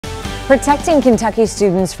Protecting Kentucky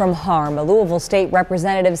students from harm. A Louisville state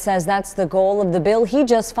representative says that's the goal of the bill he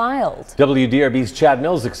just filed. WDRB's Chad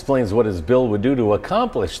Mills explains what his bill would do to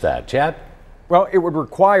accomplish that. Chad? Well, it would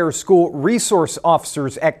require school resource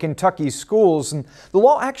officers at Kentucky schools, and the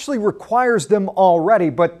law actually requires them already,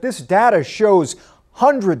 but this data shows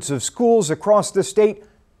hundreds of schools across the state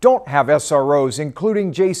don't have SROs,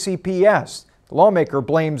 including JCPS. The lawmaker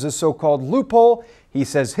blames a so-called loophole. He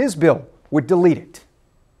says his bill would delete it.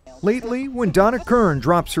 Lately, when Donna Kern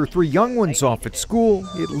drops her 3 young ones off at school,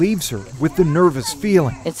 it leaves her with the nervous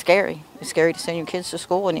feeling. It's scary. It's scary to send your kids to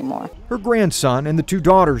school anymore. Her grandson and the 2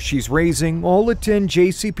 daughters she's raising all attend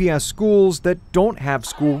JCPS schools that don't have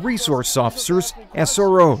school resource officers,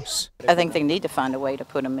 SROs. I think they need to find a way to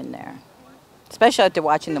put them in there, especially after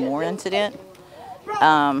watching the Moore incident.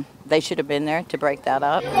 They should have been there to break that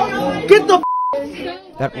up. Get the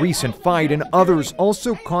That recent fight and others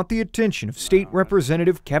also caught the attention of State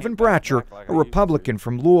Representative Kevin Bratcher, a Republican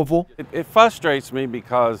from Louisville. It frustrates me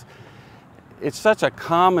because it's such a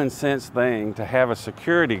common sense thing to have a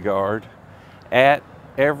security guard at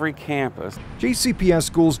every campus. JCPS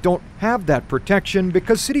schools don't have that protection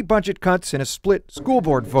because city budget cuts and a split school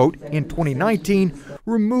board vote in 2019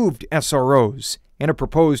 removed SROs, and a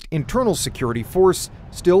proposed internal security force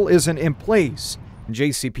still isn't in place.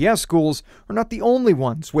 JCPS schools are not the only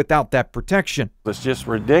ones without that protection. It's just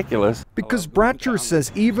ridiculous. Because Bratcher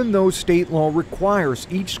says even though state law requires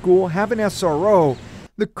each school have an SRO,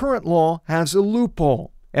 the current law has a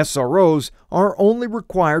loophole. SROs are only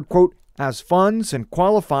required, quote, as funds and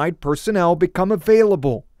qualified personnel become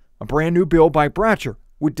available. A brand new bill by Bratcher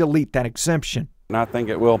would delete that exemption. And I think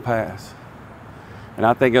it will pass. And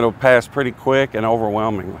I think it'll pass pretty quick and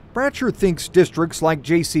overwhelmingly. Bratcher thinks districts like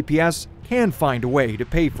JCPS can find a way to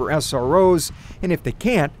pay for SROs, and if they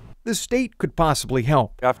can't, the state could possibly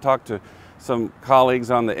help. I've talked to some colleagues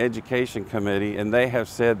on the education committee, and they have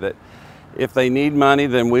said that if they need money,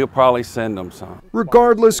 then we'll probably send them some.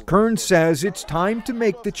 Regardless, Kern says it's time to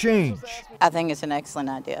make the change. I think it's an excellent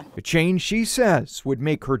idea. A change she says would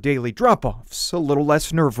make her daily drop-offs a little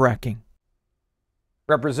less nerve-wracking.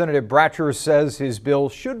 Representative Bratcher says his bill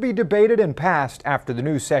should be debated and passed after the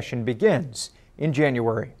new session begins in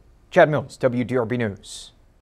January. Chad Mills, WDRB News.